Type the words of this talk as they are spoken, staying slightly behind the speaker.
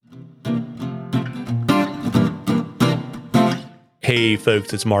Hey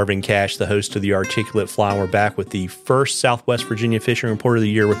folks, it's Marvin Cash, the host of The Articulate Fly, and we're back with the first Southwest Virginia Fishing Report of the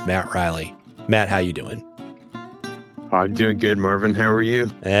year with Matt Reilly. Matt, how you doing? I'm doing good, Marvin. How are you?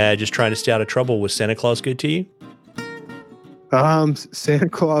 Just trying to stay out of trouble. Was Santa Claus good to you? Santa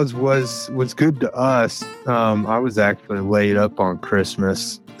Claus was good to us. I was actually laid up on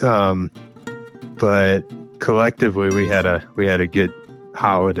Christmas, but collectively we had a good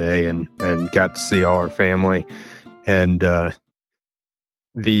holiday and got to see all our family. And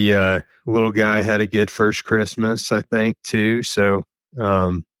the little guy had a good first Christmas, I think, too. So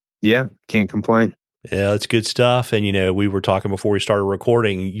yeah, can't complain. Yeah, that's good stuff. And we were talking before we started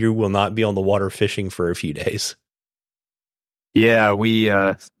recording. You will not be on the water fishing for a few days. Yeah, we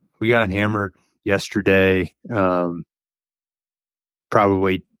got hammered yesterday. Probably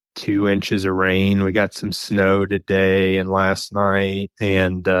 2 inches of rain. We got some snow today and last night,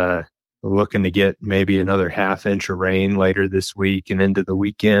 and we're looking to get maybe another half inch of rain later this week and into the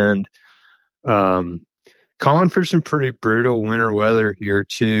weekend. Calling for some pretty brutal winter weather here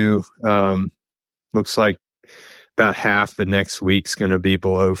too. Looks like about half the next week's going to be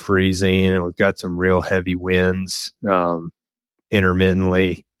below freezing, and we've got some real heavy winds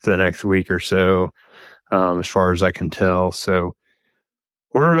intermittently for the next week or so, as far as I can tell. So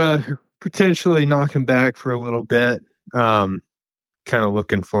we're potentially knocking back for a little bit. Kind of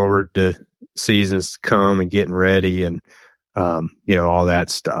looking forward to seasons to come and getting ready and all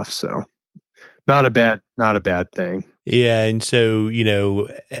that stuff. So not a bad thing. Yeah, and so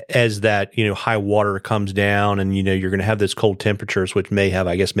as that high water comes down, and you're going to have those cold temperatures, which may have,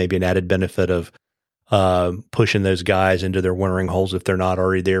 I guess, maybe an added benefit of pushing those guys into their wintering holes if they're not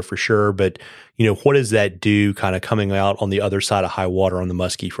already there for sure. But what does that do, kind of coming out on the other side of high water on the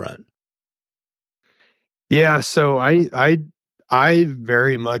muskie front? Yeah, so I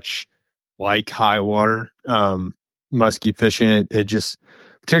very much like high water muskie fishing. It just,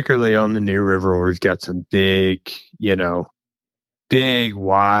 particularly on the New River, where we've got some big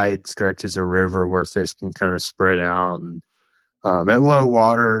wide stretches of river where fish can kind of spread out. And at low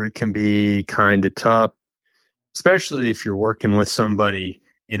water, it can be kind of tough, especially if you're working with somebody,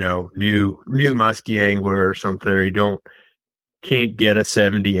 new muskie angler or something, or you can't get a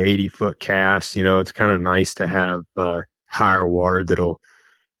 70, 80 foot cast. It's kind of nice to have higher water that'll,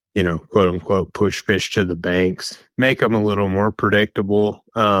 quote unquote, push fish to the banks, make them a little more predictable,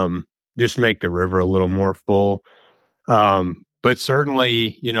 just make the river a little more full. But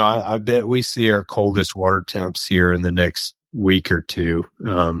certainly, I bet we see our coldest water temps here in the next week or two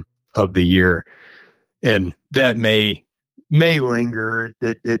of the year. And that may linger.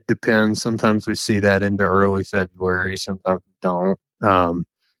 It depends. Sometimes we see that into early February. Sometimes we don't. The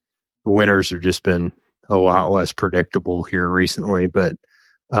winters have just been a lot less predictable here recently. But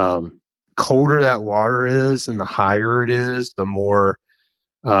colder that water is and the higher it is, the more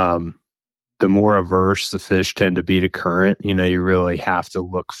averse the fish tend to be to current. You really have to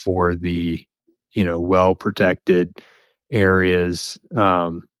look for the, well-protected areas,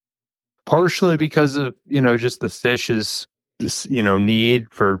 partially because of, just the fish's, need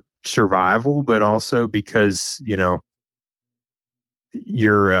for survival, but also because,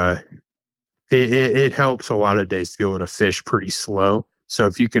 it helps a lot of days to be able to fish pretty slow. So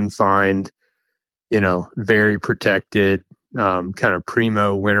if you can find, very protected, kind of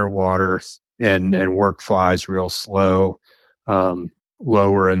primo winter water and work flies real slow,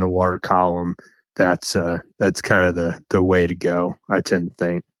 lower in the water column, that's kind of the way to go, I tend to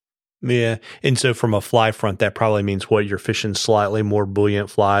think. Yeah. And so from a fly front, that probably means you're fishing slightly more buoyant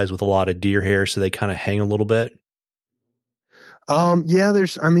flies with a lot of deer hair, so they kind of hang a little bit. Yeah,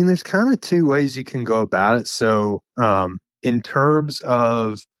 there's kind of two ways you can go about it. So, in terms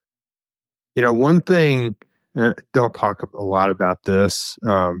of, one thing, don't talk a lot about this.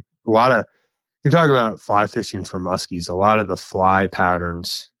 You talk about fly fishing for muskies. A lot of the fly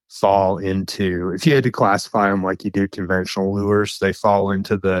patterns fall into, if you had to classify them like you do conventional lures, they fall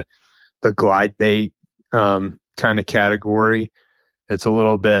into the glide bait kind of category. It's a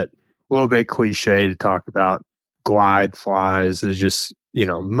little bit cliche to talk about glide flies. Is just,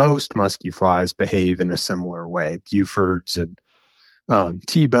 most musky flies behave in a similar way. Bufords and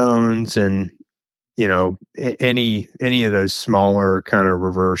T-bones and any of those smaller kind of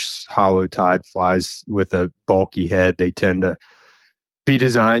reverse hollow tide flies with a bulky head, they tend to be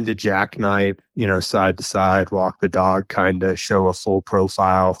designed to jackknife, side to side, walk the dog, kind of show a full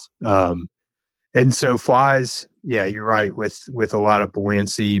profile. And so flies, yeah, you're right, with a lot of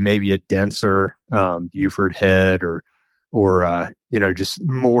buoyancy, maybe a denser Buford head or just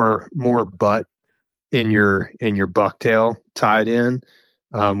more butt in your bucktail tied in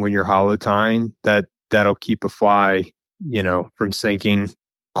when you're hollow tying, that'll keep a fly, from sinking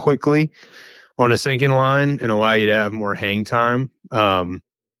quickly on a sinking line and allow you to have more hang time.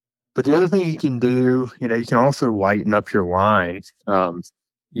 But the other thing you can do, you can also lighten up your line,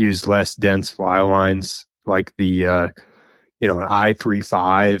 use less dense fly lines like the, an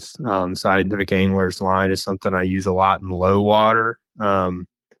I-35 scientific angler's line is something I use a lot in low water,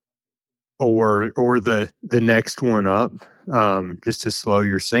 or the next one up, just to slow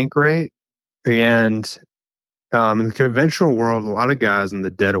your sink rate. And in the conventional world, a lot of guys in the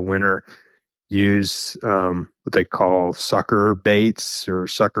dead of winter use what they call sucker baits or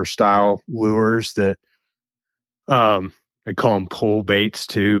sucker style lures that they call them pull baits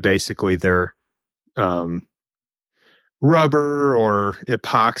too. Basically, they're rubber or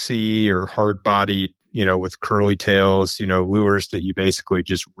epoxy or hard bodied, with curly tails, lures that you basically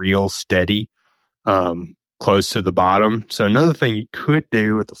just reel steady close to the bottom. So another thing you could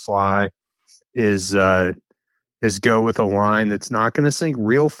do with the fly is go with a line that's not going to sink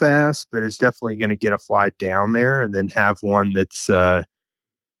real fast, but it's definitely going to get a fly down there, and then have one that's not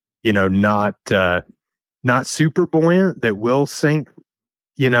super buoyant that will sink,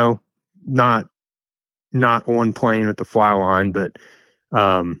 not on plane with the fly line, but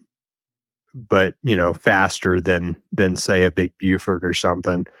faster than say a big Buford or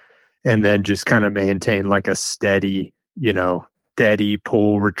something, and then just kind of maintain like a steady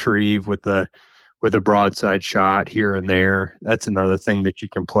pull retrieve with a broadside shot here and there. That's another thing that you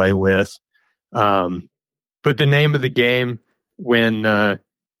can play with. But the name of the game when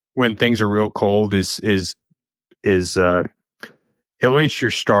things are real cold is at least you're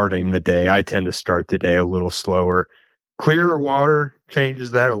starting the day. I tend to start the day a little slower. Clearer water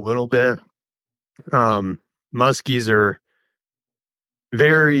changes that a little bit. Muskies are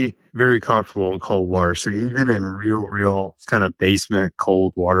very, very comfortable in cold water. So even in real kind of basement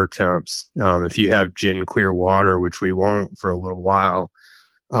cold water temps, if you have gin clear water, which we won't for a little while,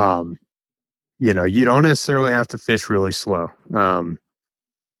 you don't necessarily have to fish really slow.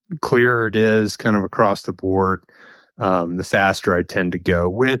 Clearer it is kind of across the board, the faster I tend to go,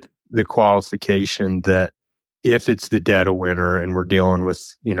 with the qualification that if it's the dead of winter and we're dealing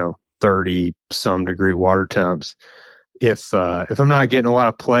with, 30 some degree water temps, if I'm not getting a lot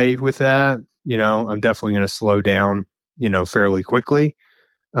of play with that, I'm definitely going to slow down, fairly quickly.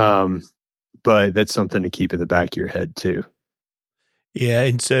 But that's something to keep in the back of your head too. Yeah.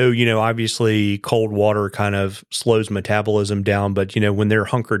 And so, obviously cold water kind of slows metabolism down, but, when they're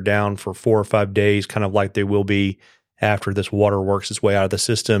hunkered down for 4 or 5 days, kind of like they will be after this water works its way out of the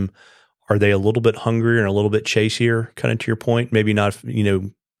system, are they a little bit hungrier and a little bit chasier, kind of to your point? Maybe not,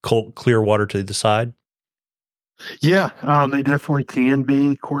 cold, clear water to the side? Yeah, they definitely can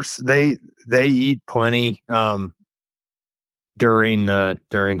be. Of course, they eat plenty during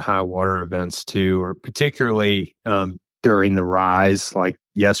high water events too, or particularly during the rise. Like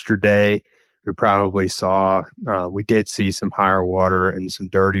yesterday, we probably saw we did see some higher water and some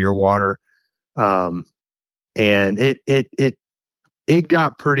dirtier water, and it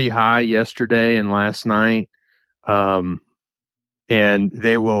got pretty high yesterday and last night. And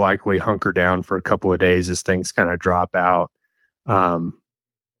they will likely hunker down for a couple of days as things kind of drop out.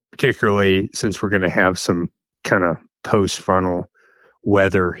 Particularly since we're going to have some kind of post frontal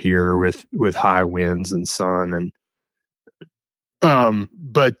weather here with high winds and sun, and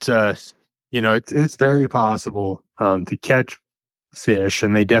but it's very possible to catch fish,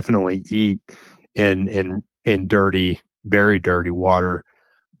 and they definitely eat in dirty, very dirty water.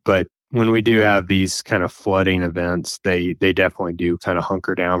 But when we do have these kind of flooding events, they definitely do kind of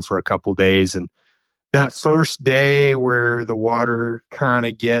hunker down for a couple days. And that first day where the water kind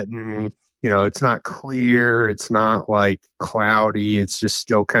of getting, it's not clear, it's not like cloudy, it's just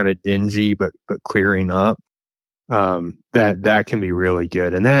still kind of dingy, but clearing up. That can be really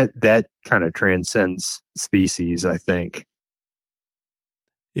good, and that kind of transcends species, I think.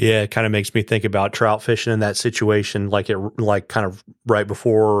 Yeah, it kind of makes me think about trout fishing in that situation, like kind of right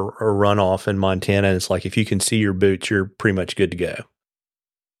before a runoff in Montana. It's like if you can see your boots, you're pretty much good to go.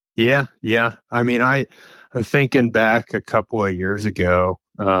 Yeah. I mean, I'm thinking back a couple of years ago.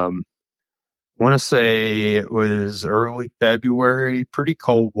 Want to say it was early February, pretty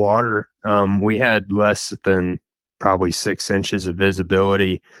cold water. We had less than probably 6 inches of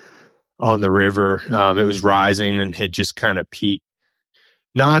visibility on the river. It was rising and had just kind of peaked.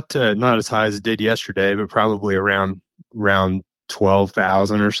 Not as high as it did yesterday, but probably around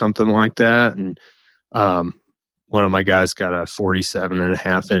 12,000 or something like that. And one of my guys got a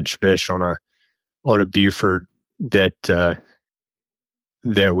 47.5 inch fish on a Buford that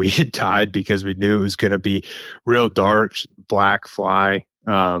we had tied because we knew it was going to be real dark, black fly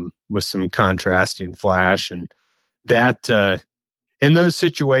with some contrasting flash, and that in those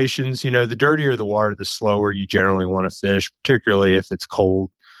situations, the dirtier the water, the slower you generally want to fish, particularly if it's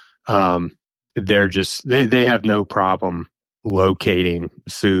cold. They have no problem locating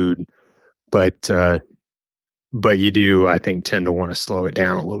food, but you do, I think, tend to want to slow it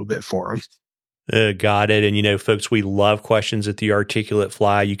down a little bit for them. Got it. And, folks, we love questions at the Articulate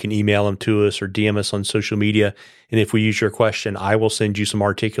Fly. You can email them to us or DM us on social media. And if we use your question, I will send you some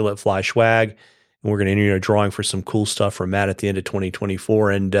Articulate Fly swag. And we're going to enter a drawing for some cool stuff from Matt at the end of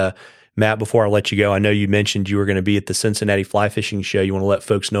 2024. And Matt, before I let you go, I know you mentioned you were going to be at the Cincinnati Fly Fishing Show. You want to let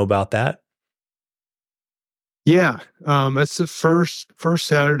folks know about that? Yeah. It's the first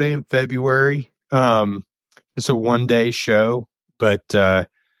Saturday in February. It's a 1-day show, but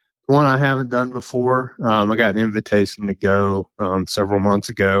one I haven't done before. I got an invitation to go several months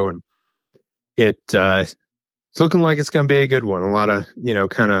ago, and it's looking like it's going to be a good one. A lot of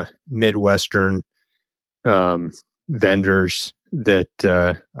kind of Midwestern vendors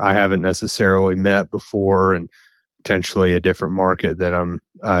that I haven't necessarily met before, and potentially a different market that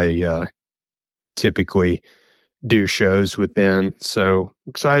I typically do shows within. So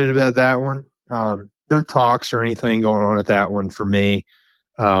excited about that one. No talks or anything going on at that one for me.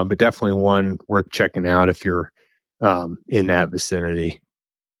 But definitely one worth checking out if you're in that vicinity.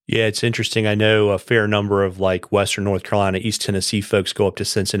 Yeah, it's interesting. I know a fair number of like Western North Carolina, East Tennessee folks go up to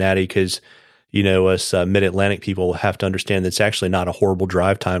Cincinnati because, us Mid-Atlantic people have to understand that it's actually not a horrible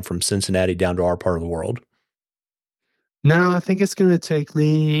drive time from Cincinnati down to our part of the world. No, I think it's going to take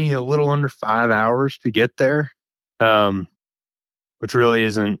me a little under 5 hours to get there, which really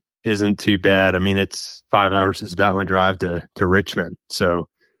isn't too bad. I mean, it's 5 hours is about my drive to Richmond. So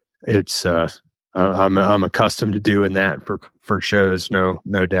it's, I'm accustomed to doing that for shows.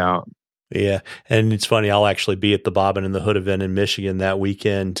 No doubt. Yeah. And it's funny, I'll actually be at the Bobbin and the Hood event in Michigan that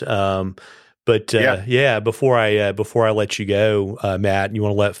weekend. Before I let you go, Matt, you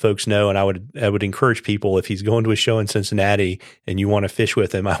want to let folks know, and I would encourage people, if he's going to a show in Cincinnati and you want to fish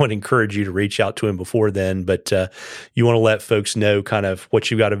with him, I would encourage you to reach out to him before then. But you want to let folks know kind of what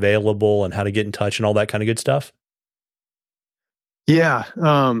you've got available and how to get in touch and all that kind of good stuff. Yeah.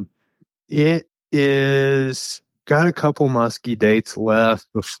 It is got a couple musky dates left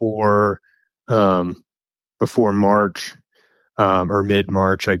before March. Or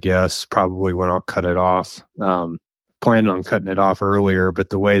mid-March, I guess, probably when I'll cut it off. Planned on cutting it off earlier,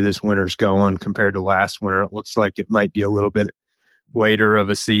 but the way this winter's going compared to last winter, it looks like it might be a little bit later of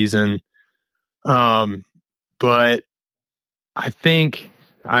a season. But I think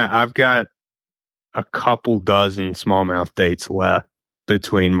I've got a couple dozen smallmouth dates left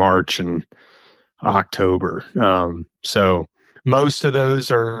between March and October. So most of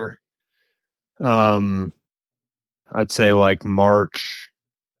those are I'd say like March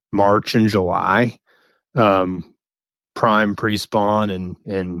and July, prime pre-spawn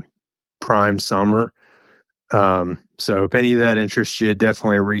and prime summer. So if any of that interests you,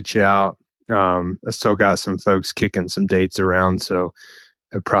 definitely reach out. I still got some folks kicking some dates around, so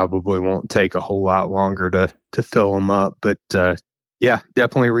it probably won't take a whole lot longer to fill them up. But yeah,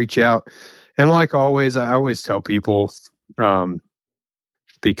 definitely reach out. And like always, I always tell people,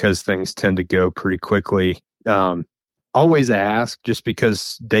 because things tend to go pretty quickly, always ask, just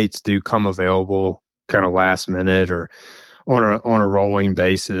because dates do come available kind of last minute or on a rolling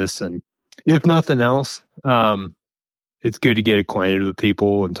basis. And if nothing else, it's good to get acquainted with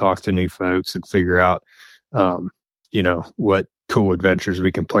people and talk to new folks and figure out, what cool adventures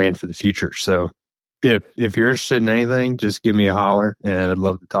we can plan for the future. So if you're interested in anything, just give me a holler and I'd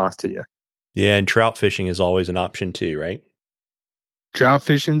love to talk to you. Yeah. And trout fishing is always an option too, right? Trout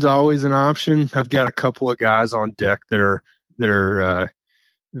fishing's always an option. I've got a couple of guys on deck that are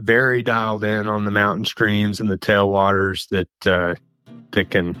very dialed in on the mountain streams and the tailwaters that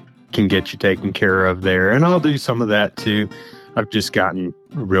can get you taken care of there. And I'll do some of that too. I've just gotten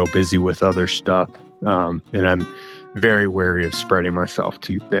real busy with other stuff, and I'm very wary of spreading myself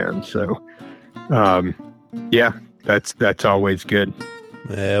too thin. So, yeah, that's always good.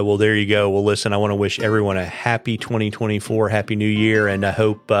 Well, there you go. Well, listen, I want to wish everyone a happy 2024, happy new year. And I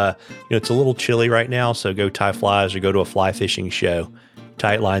hope, it's a little chilly right now, so go tie flies or go to a fly fishing show.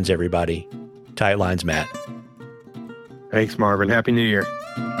 Tight lines, everybody. Tight lines, Matt. Thanks, Marvin. Happy New Year.